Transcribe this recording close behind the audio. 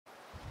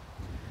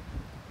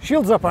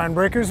Shields up, Iron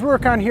Breakers.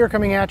 Rurikhan here,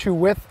 coming at you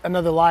with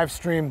another live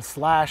stream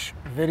slash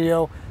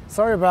video.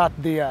 Sorry about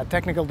the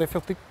technical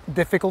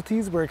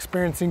difficulties we're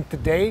experiencing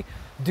today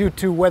due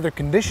to weather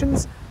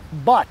conditions,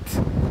 but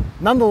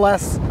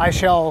nonetheless, I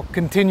shall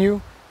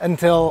continue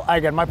until I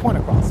get my point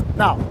across.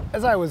 Now,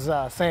 as I was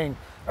saying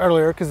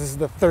earlier, because this is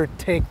the third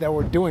take that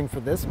we're doing for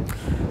this,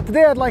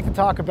 today I'd like to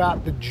talk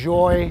about the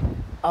joy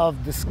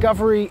of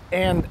discovery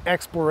and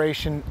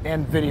exploration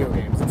in video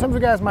games. And some of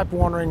you guys might be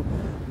wondering,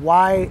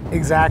 why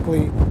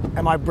exactly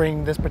am I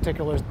bringing this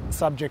particular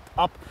subject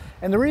up?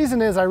 And the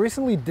reason is I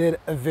recently did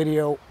a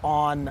video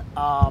on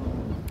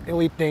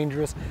Elite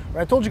Dangerous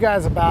where I told you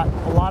guys about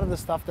a lot of the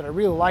stuff that I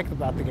really liked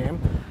about the game.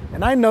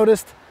 And I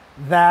noticed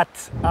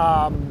that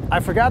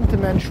I forgot to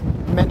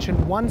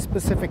mention one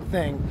specific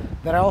thing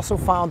that I also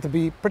found to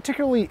be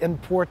particularly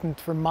important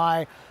for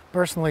my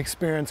personal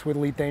experience with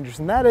Elite Dangerous,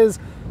 and that is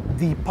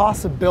the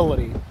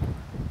possibility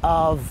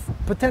of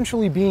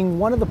potentially being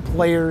one of the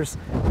players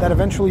that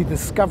eventually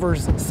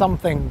discovers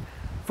something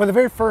for the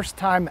very first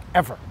time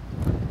ever.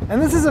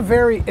 And this is a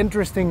very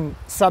interesting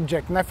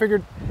subject, and I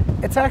figured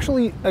it's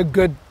actually a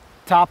good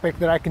topic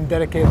that I can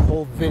dedicate a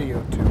whole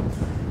video to.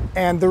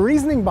 And the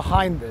reasoning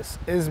behind this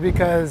is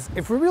because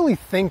if we really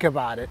think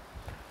about it,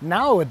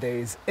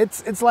 nowadays,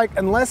 it's like,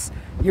 unless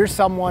you're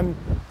someone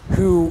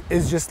who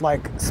is just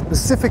like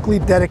specifically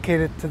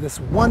dedicated to this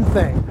one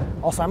thing.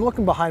 Also, I'm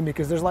looking behind me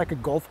because there's like a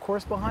golf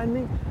course behind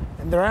me,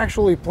 and they're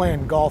actually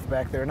playing golf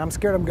back there, and I'm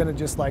scared I'm gonna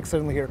just like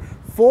suddenly hear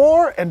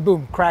 4 and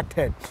boom, cracked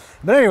head.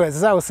 But anyways,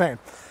 as I was saying,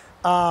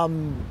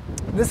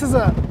 this is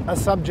a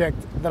subject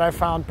that I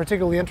found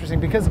particularly interesting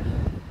because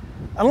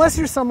unless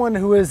you're someone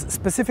who is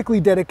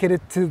specifically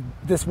dedicated to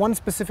this one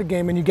specific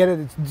game and you get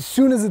it as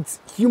soon as it's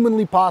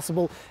humanly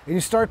possible and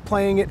you start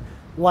playing it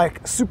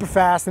like super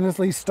fast and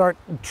instantly start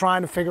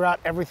trying to figure out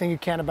everything you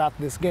can about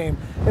this game,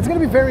 it's going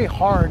to be very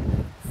hard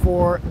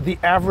for the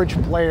average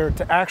player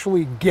to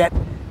actually get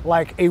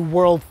like a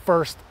world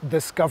first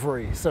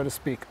discovery, so to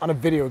speak, on a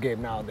video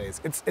game nowadays.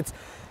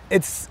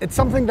 It's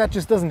something that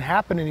just doesn't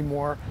happen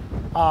anymore,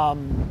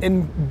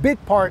 in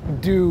big part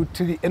due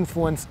to the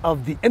influence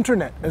of the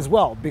internet as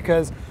well,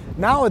 because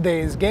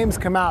nowadays games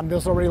come out and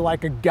there's already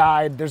like a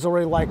guide, there's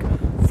already like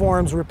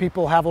forums where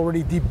people have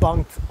already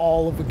debunked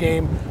all of the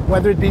game,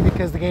 whether it be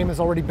because the game has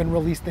already been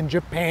released in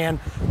Japan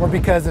or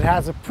because it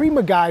has a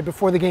prima guide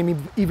before the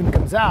game even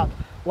comes out.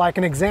 Like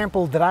an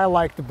example that I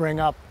like to bring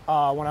up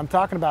when I'm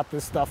talking about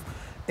this stuff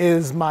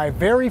is my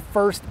very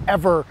first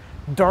ever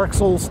Dark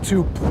Souls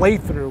 2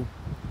 playthrough.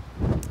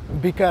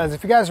 Because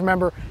if you guys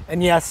remember,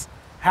 and yes,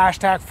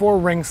 hashtag 4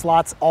 ring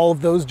slots, all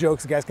of those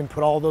jokes, you guys can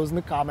put all those in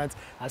the comments.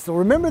 I still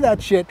remember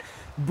that shit.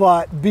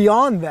 But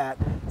beyond that,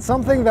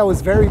 something that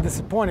was very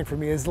disappointing for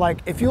me is like,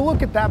 if you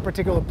look at that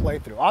particular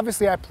playthrough,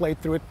 obviously I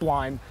played through it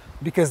blind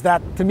because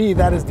that, to me,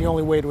 that is the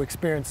only way to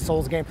experience a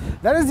Souls game.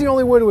 That is the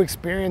only way to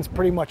experience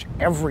pretty much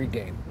every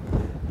game,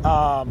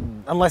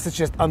 unless it's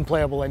just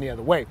unplayable any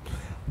other way.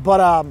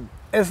 But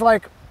it's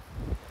like,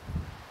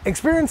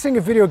 experiencing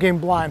a video game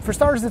blind, for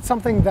starters, it's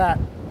something that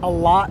a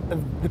lot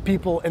of the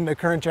people in the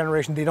current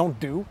generation, they don't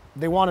do.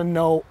 They want to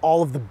know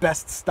all of the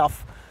best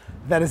stuff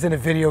that is in a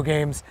video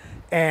games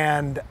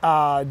and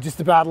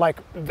just about like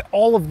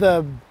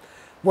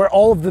where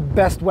all of the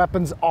best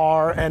weapons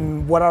are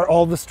and what are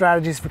all the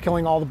strategies for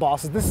killing all the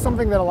bosses. This is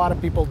something that a lot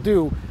of people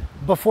do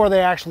before they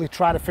actually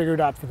try to figure it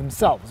out for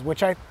themselves,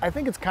 which I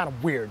think it's kind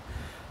of weird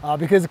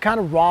because it kind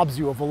of robs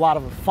you of a lot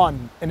of the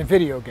fun in a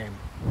video game.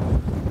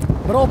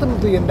 But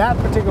ultimately, in that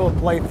particular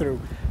playthrough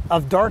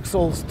of Dark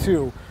Souls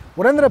 2,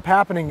 what ended up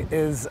happening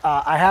is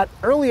I had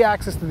early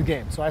access to the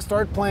game. So I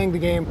started playing the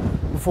game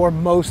before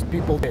most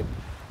people did.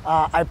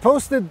 I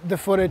posted the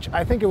footage,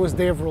 I think it was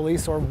day of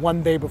release or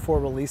one day before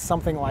release,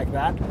 something like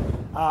that.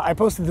 I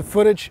posted the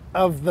footage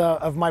of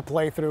my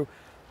playthrough,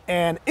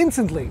 and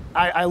instantly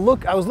I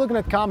was looking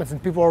at comments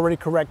and people were already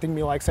correcting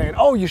me, like saying,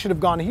 oh, you should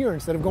have gone here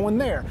instead of going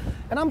there.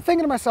 And I'm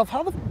thinking to myself,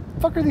 how the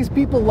fuck are these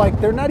people, like,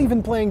 they're not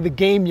even playing the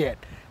game yet.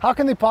 How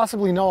can they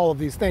possibly know all of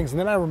these things? And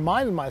then I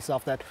reminded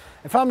myself that,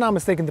 if I'm not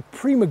mistaken, the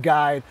prima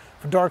guide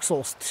for Dark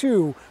Souls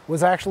 2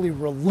 was actually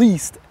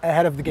released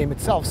ahead of the game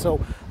itself.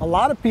 So a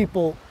lot of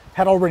people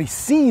had already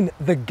seen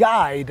the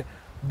guide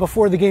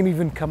before the game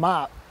even come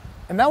out.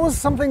 And that was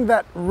something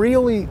that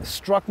really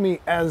struck me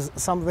as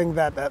something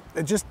that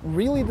it just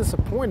really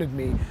disappointed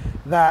me,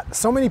 that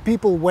so many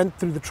people went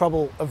through the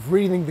trouble of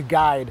reading the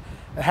guide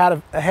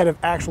ahead of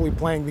actually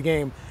playing the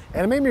game.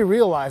 And it made me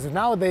realize that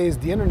nowadays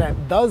the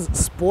internet does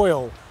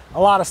spoil a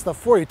lot of stuff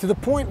for you, to the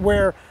point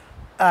where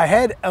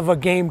ahead of a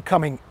game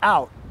coming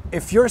out,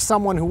 if you're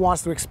someone who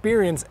wants to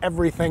experience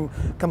everything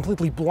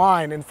completely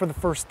blind and for the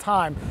first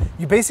time,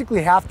 you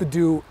basically have to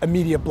do a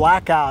media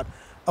blackout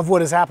of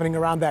what is happening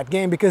around that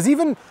game, because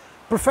even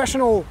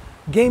professional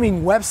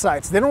gaming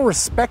websites, they don't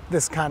respect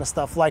this kind of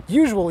stuff. Like,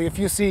 usually if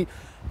you see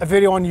a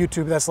video on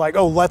YouTube that's like,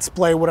 oh, let's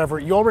play whatever,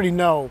 you already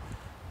know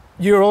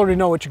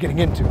what you're getting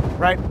into,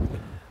 right?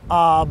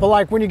 But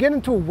like when you get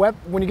into a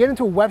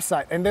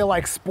website and they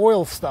like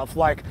spoil stuff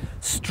like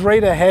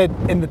straight ahead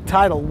in the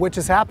title, which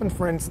has happened,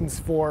 for instance,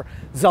 for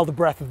Zelda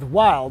Breath of the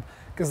Wild,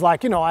 because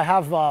like, you know, I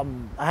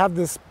have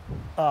this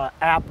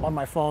app on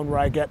my phone where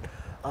I get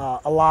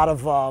a lot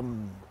of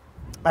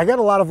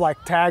like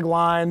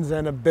taglines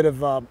and a bit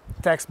of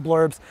text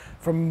blurbs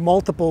from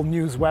multiple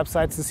news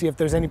websites to see if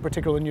there's any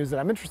particular news that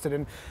I'm interested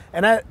in.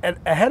 And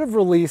ahead of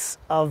release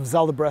of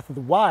Zelda Breath of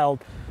the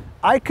Wild,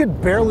 I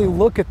could barely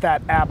look at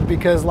that app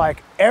because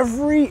like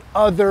every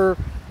other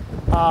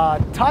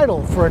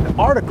title for an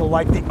article,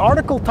 like the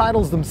article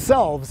titles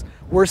themselves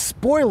were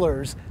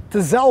spoilers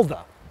to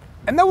Zelda.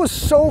 And that was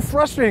so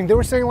frustrating. They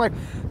were saying like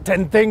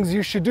 10 things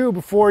you should do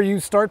before you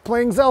start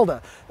playing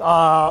Zelda.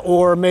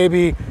 Or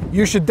maybe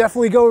you should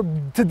definitely go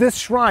to this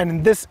shrine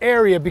in this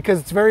area because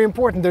it's very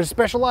important. There's a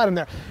special item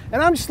there.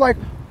 And I'm just like,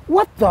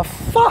 what the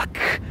fuck?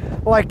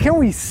 Like, can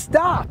we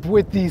stop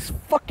with these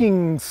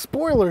fucking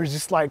spoilers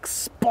just like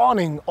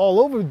spawning all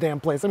over the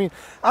damn place? I mean,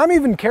 I'm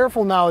even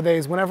careful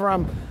nowadays whenever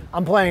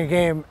I'm playing a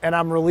game and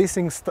I'm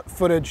releasing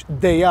footage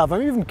day of.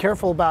 I'm even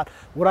careful about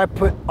what I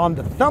put on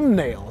the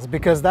thumbnails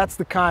because that's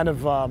the kind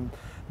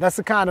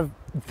of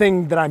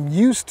thing that I'm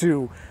used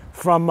to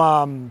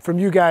from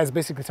you guys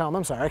basically telling me,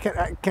 I'm sorry,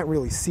 I can't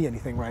really see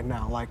anything right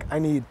now. Like I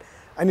need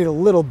a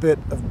little bit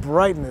of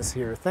brightness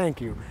here,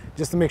 thank you,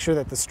 just to make sure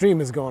that the stream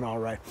is going all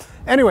right.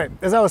 Anyway,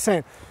 as I was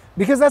saying,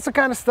 because that's the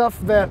kind of stuff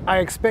that I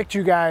expect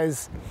you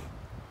guys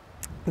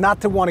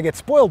not to want to get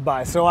spoiled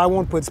by, so I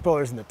won't put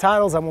spoilers in the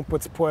titles, I won't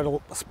put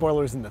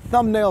spoilers in the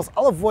thumbnails,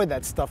 I'll avoid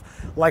that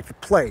stuff like the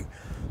plague.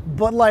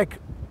 But like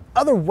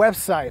other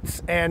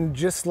websites and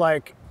just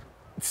like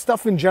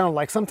stuff in general,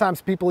 like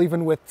sometimes people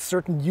even with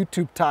certain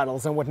YouTube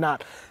titles and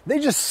whatnot, they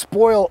just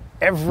spoil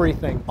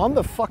everything on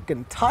the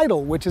fucking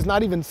title, which is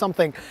not even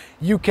something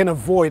you can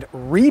avoid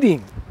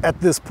reading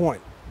at this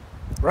point,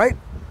 right?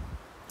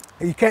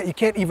 You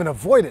can't even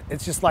avoid it.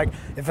 It's just like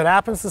if it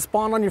happens to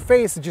spawn on your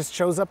face, it just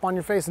shows up on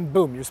your face and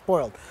boom, you're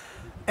spoiled.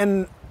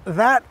 And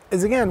that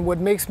is again what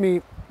makes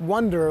me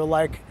wonder,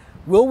 like,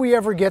 will we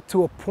ever get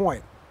to a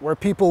point where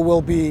people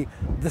will be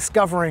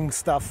discovering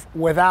stuff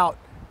without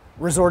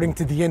resorting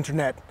to the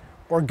internet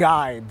or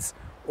guides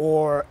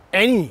or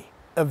any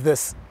of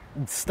this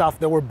stuff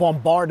that we're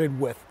bombarded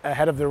with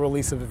ahead of the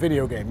release of a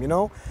video game, you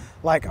know?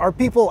 Like, are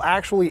people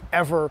actually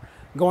ever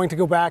going to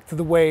go back to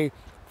the way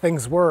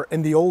things were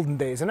in the olden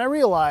days? And I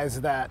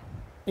realize that,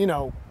 you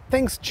know,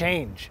 things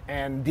change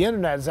and the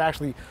internet is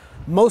actually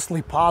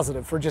mostly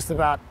positive for just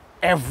about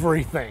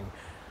everything.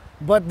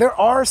 But there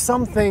are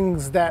some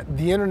things that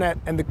the internet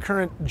and the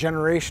current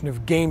generation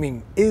of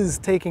gaming is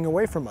taking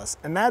away from us.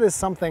 And that is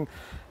something,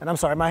 and I'm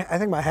sorry, I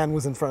think my hand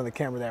was in front of the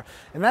camera there.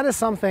 And that is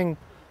something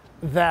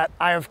that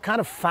I have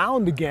kind of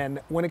found again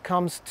when it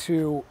comes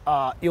to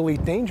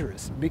Elite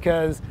Dangerous.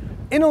 Because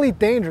in Elite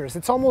Dangerous,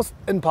 it's almost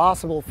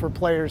impossible for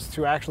players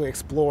to actually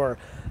explore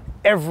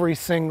every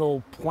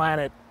single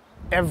planet,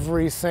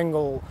 every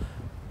single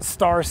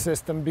star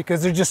system,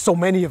 because there's just so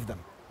many of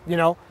them, you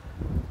know?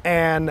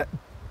 And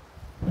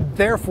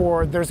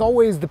therefore, there's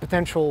always the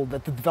potential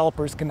that the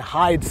developers can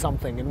hide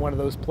something in one of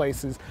those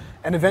places,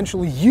 and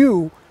eventually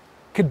you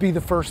could be the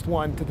first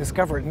one to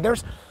discover it. And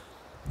there's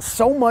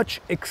so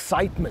much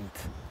excitement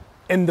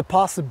in the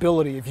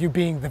possibility of you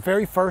being the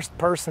very first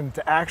person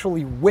to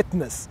actually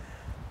witness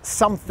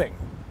something,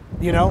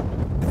 you know?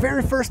 The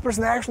very first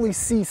person to actually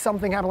see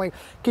something happen. Like,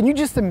 can you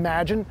just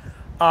imagine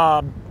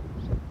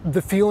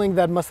the feeling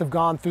that must have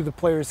gone through the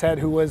player's head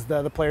who was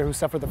the player who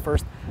suffered the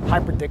first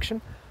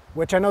hyperdiction?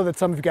 Which I know that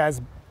some of you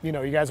guys, you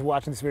guys are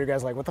watching this video,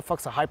 guys are like, what the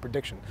fuck's a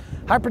hyperdiction?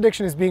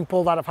 Hyperdiction is being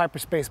pulled out of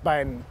hyperspace by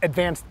an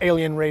advanced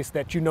alien race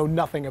that you know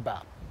nothing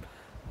about.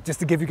 Just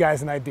to give you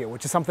guys an idea,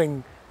 which is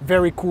something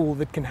very cool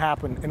that can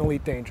happen in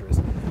Elite Dangerous.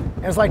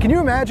 And it's like, can you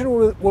imagine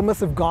what must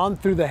have gone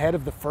through the head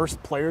of the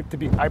first player to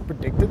be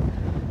hyperdicted?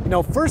 You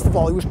know, first of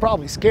all, he was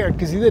probably scared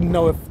because he didn't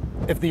know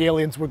if the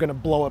aliens were going to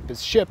blow up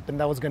his ship and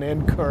that was going to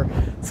incur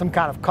some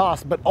kind of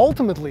cost. But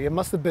ultimately, it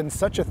must have been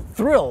such a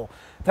thrill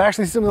to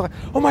actually see something like,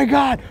 oh my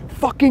God,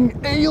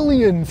 fucking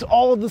aliens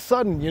all of a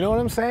sudden, you know what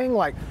I'm saying?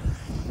 Like,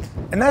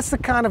 and that's the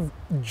kind of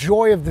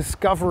joy of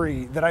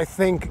discovery that I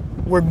think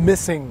we're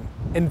missing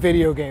in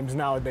video games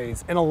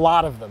nowadays, in a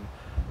lot of them.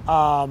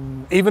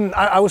 Even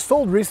I was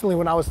told recently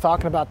when I was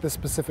talking about this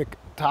specific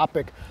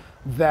topic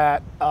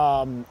that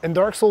in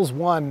Dark Souls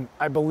 1,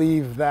 I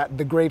believe that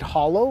the Great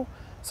Hollow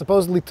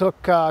supposedly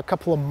took a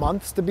couple of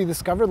months to be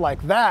discovered.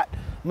 Like, that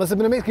must have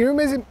been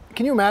amazing.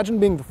 Can you imagine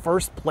being the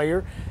first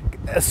player,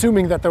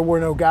 assuming that there were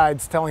no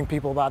guides telling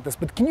people about this,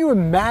 but can you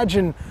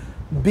imagine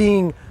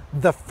being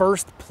the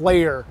first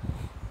player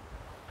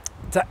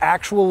to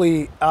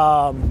actually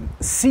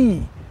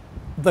see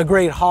the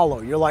Great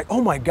Hollow? You're like,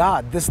 oh my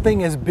God, this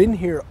thing has been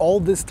here all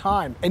this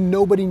time and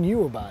nobody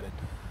knew about it.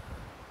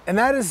 And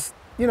that is,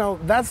 you know,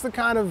 that's the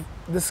kind of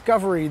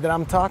discovery that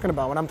I'm talking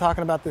about when I'm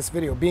talking about this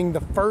video, being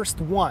the first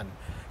one.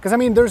 Because I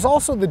mean, there's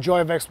also the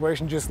joy of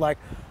exploration, just like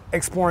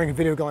exploring a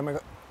video game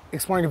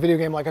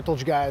like I told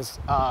you guys.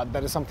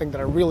 That is something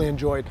that I really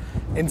enjoyed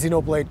in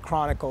Xenoblade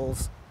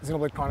Chronicles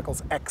Xenoblade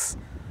Chronicles X.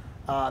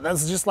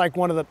 That's just like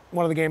one of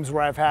the games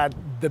where I've had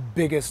the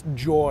biggest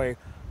joy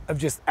of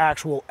just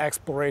actual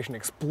exploration,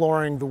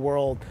 exploring the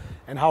world,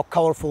 and how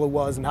colorful it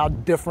was, and how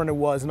different it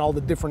was, and all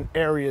the different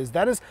areas.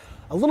 That is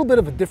a little bit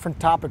of a different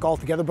topic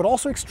altogether, but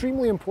also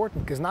extremely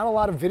important, because not a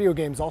lot of video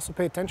games also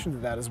pay attention to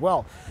that as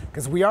well.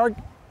 Because we are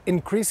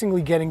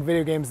increasingly getting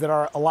video games that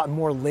are a lot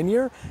more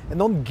linear and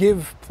don't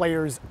give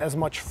players as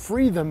much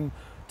freedom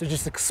to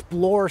just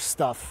explore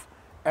stuff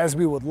as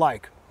we would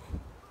like.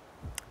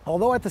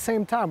 Although at the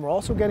same time, we're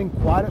also getting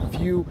quite a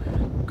few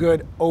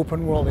good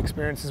open world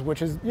experiences,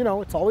 which is, you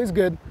know, it's always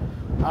good.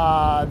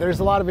 There's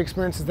a lot of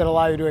experiences that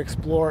allow you to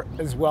explore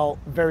as well.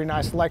 Very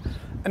nice. Like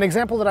an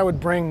example that I would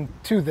bring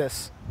to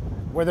this,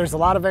 where there's a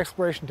lot of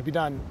exploration to be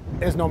done,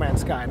 is No Man's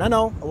Sky. And I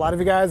know a lot of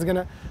you guys are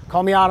gonna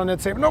call me out on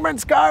it, say No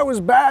Man's Sky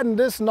was bad and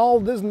this and all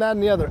this and that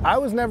and the other. I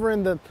was never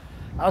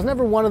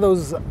one of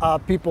those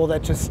people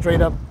that just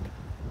straight up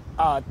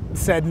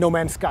said No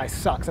Man's Sky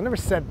sucks. I never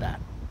said that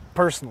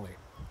personally.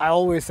 I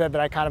always said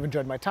that I kind of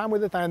enjoyed my time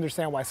with it. I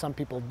understand why some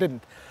people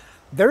didn't.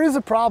 There is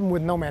a problem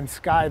with No Man's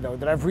Sky, though,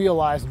 that I've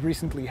realized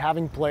recently,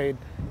 having played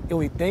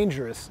Elite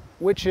Dangerous,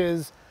 which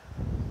is,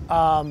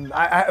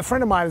 a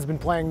friend of mine has been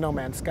playing No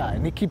Man's Sky,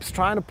 and he keeps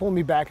trying to pull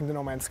me back into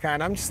No Man's Sky,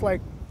 and I'm just like,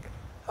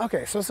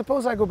 okay, so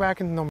suppose I go back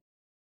into No Man's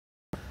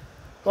Sky.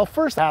 Well,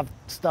 first I have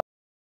stuff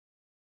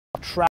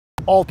trapped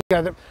all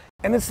together,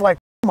 and it's like,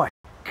 oh my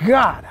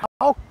God,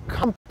 how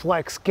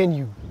complex can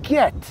you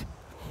get?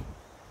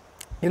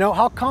 You know,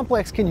 how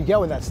complex can you get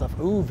with that stuff?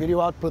 Ooh,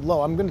 video output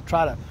low. I'm gonna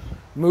try to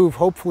move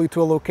hopefully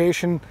to a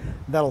location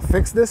that'll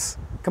fix this.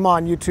 Come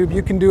on, YouTube,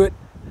 you can do it.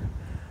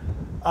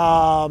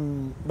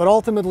 But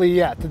ultimately,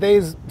 yeah,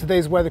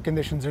 today's weather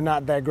conditions are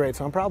not that great,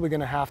 so I'm probably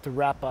gonna have to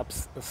wrap up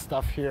the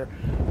stuff here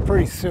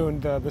pretty soon.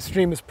 The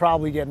stream is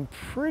probably getting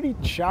pretty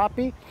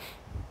choppy.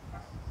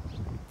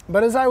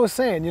 But as I was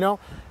saying, you know,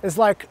 it's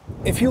like,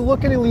 if you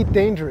look at Elite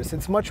Dangerous,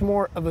 it's much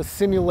more of a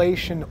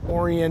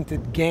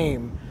simulation-oriented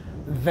game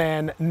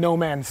than No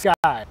Man's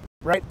Sky,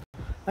 right?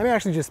 Let me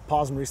actually just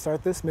pause and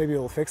restart this. Maybe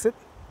it'll fix it.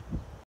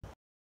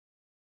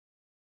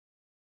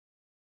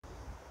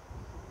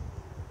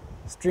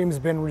 Stream's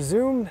been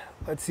resumed.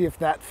 Let's see if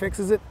that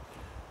fixes it.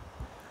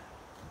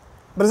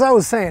 But as I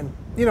was saying,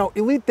 you know,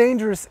 Elite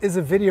Dangerous is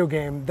a video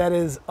game that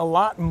is a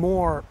lot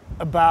more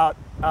about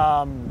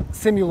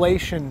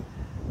simulation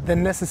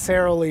than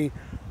necessarily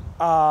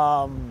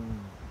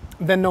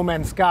than No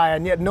Man's Sky,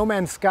 and yet No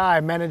Man's Sky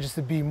manages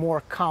to be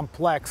more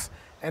complex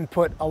and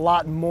put a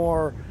lot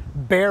more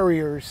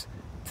barriers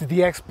to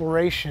the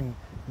exploration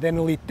than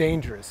Elite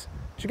Dangerous.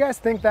 Do you guys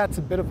think that's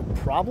a bit of a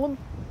problem?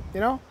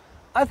 You know,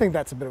 I think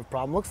that's a bit of a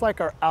problem. Looks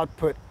like our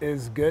output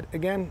is good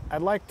again.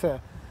 I'd like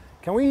to,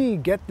 can we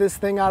get this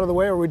thing out of the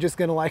way, or are we just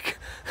gonna like,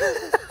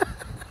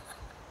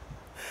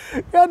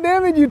 God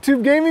damn it,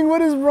 YouTube Gaming,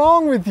 what is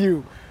wrong with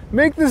you?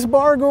 Make this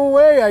bar go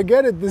away. I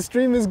get it, the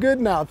stream is good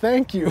now,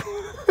 thank you.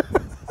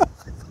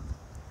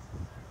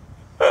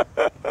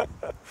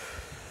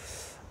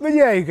 But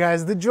yeah, you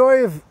guys, the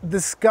joy of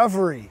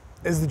discovery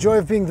is the joy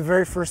of being the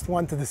very first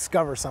one to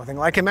discover something.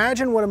 Like,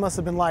 imagine what it must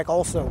have been like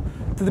also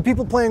to the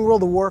people playing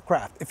World of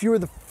Warcraft if you were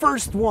the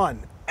first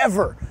one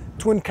ever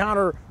to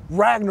encounter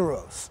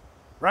Ragnaros,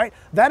 right?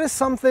 That is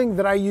something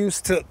that I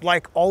used to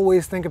like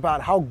always think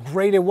about how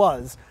great it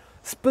was,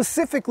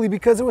 specifically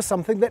because it was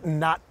something that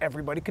not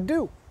everybody could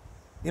do.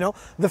 You know,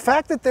 the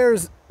fact that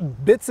there's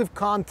bits of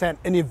content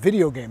in a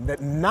video game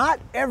that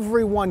not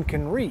everyone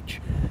can reach,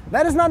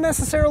 that is not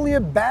necessarily a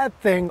bad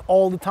thing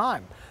all the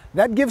time.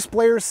 That gives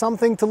players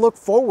something to look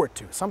forward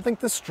to, something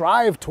to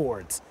strive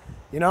towards,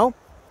 you know?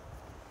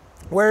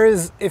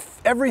 Whereas if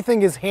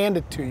everything is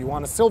handed to you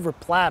on a silver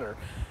platter,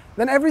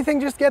 then everything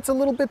just gets a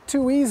little bit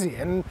too easy.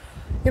 And,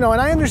 you know, and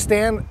I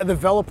understand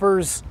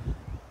developers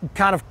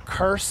kind of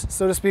curse,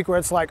 so to speak, where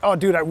it's like, oh,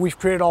 dude, we've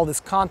created all this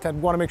content.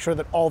 We want to make sure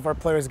that all of our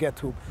players get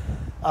to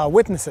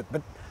witness it.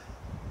 But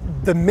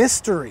the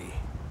mystery,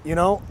 you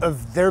know,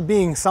 of there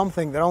being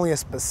something that only a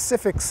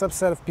specific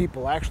subset of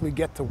people actually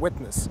get to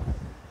witness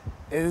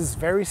is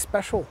very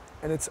special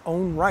in its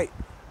own right.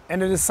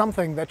 And it is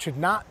something that should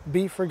not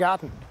be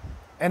forgotten.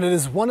 And it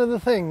is one of the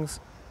things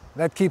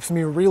that keeps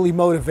me really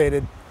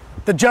motivated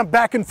to jump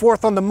back and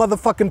forth on the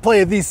motherfucking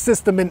play of these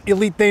system in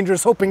Elite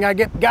Dangerous, hoping I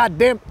get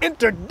goddamn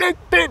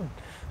interdicted,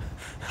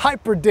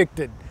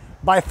 hyperdicted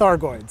by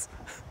Thargoids.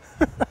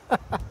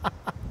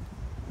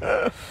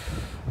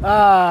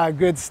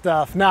 Good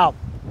stuff. Now,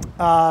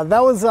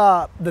 that was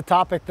the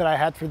topic that I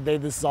had for today.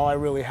 This is all I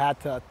really had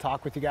to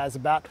talk with you guys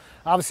about.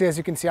 Obviously, as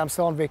you can see, I'm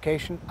still on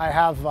vacation. I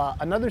have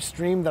another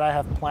stream that I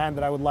have planned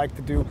that I would like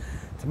to do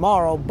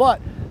tomorrow,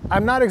 but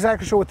I'm not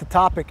exactly sure what the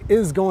topic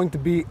is going to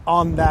be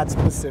on that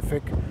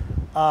specific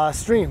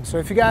stream. So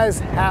if you guys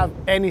have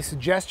any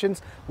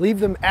suggestions, leave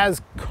them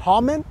as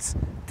comments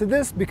to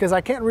this, because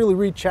I can't really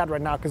read chat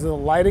right now because of the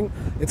lighting.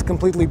 It's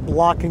completely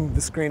blocking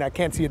the screen. I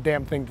can't see a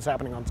damn thing that's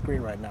happening on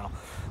screen right now,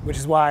 which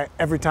is why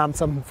every time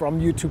something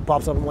from YouTube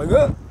pops up, I'm like,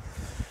 ugh.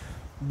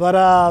 But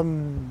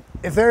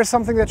If there is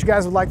something that you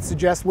guys would like to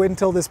suggest, wait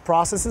until this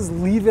processes,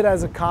 leave it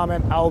as a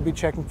comment. I will be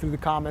checking through the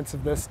comments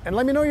of this, and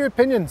let me know your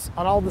opinions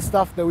on all the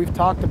stuff that we've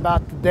talked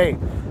about today.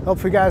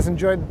 Hopefully you guys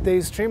enjoyed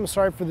today's stream. I'm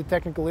sorry for the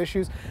technical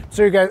issues.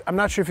 So you guys, I'm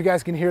not sure if you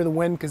guys can hear the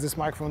wind because this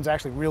microphone's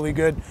actually really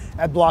good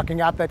at blocking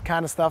out that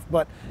kind of stuff,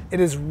 but it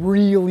is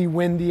really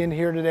windy in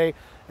here today,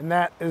 and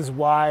that is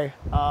why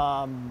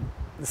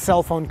the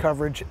cell phone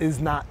coverage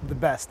is not the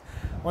best.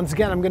 Once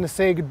again, I'm gonna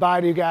say goodbye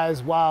to you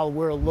guys while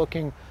we're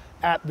looking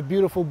at the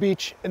beautiful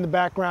beach in the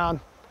background,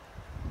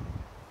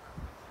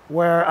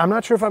 where I'm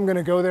not sure if I'm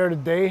gonna go there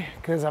today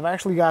because I've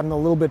actually gotten a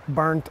little bit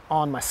burnt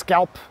on my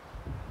scalp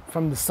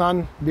from the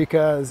sun,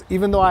 because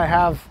even though I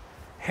have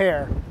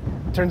hair,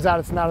 it turns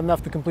out it's not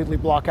enough to completely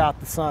block out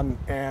the sun,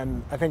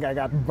 and I think I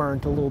got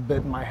burnt a little bit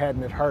in my head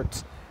and it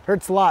hurts.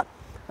 Hurts a lot.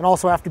 And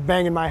also after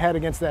banging my head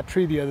against that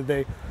tree the other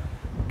day,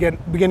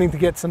 beginning to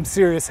get some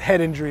serious head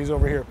injuries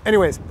over here.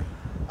 Anyways,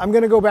 I'm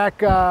gonna go back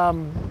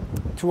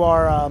to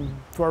our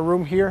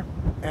room here,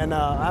 and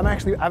I've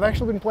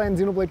actually been playing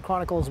Xenoblade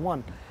Chronicles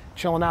 1,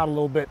 chilling out a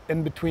little bit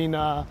in between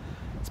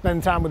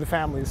spending time with the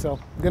family. So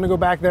I'm gonna go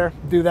back there,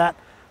 do that.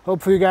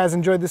 Hopefully you guys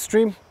enjoyed this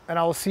stream, and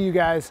I will see you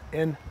guys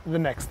in the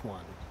next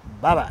one.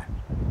 Bye bye.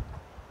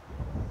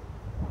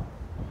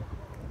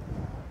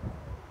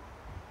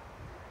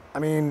 I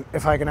mean,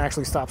 if I can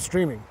actually stop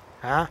streaming,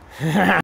 huh?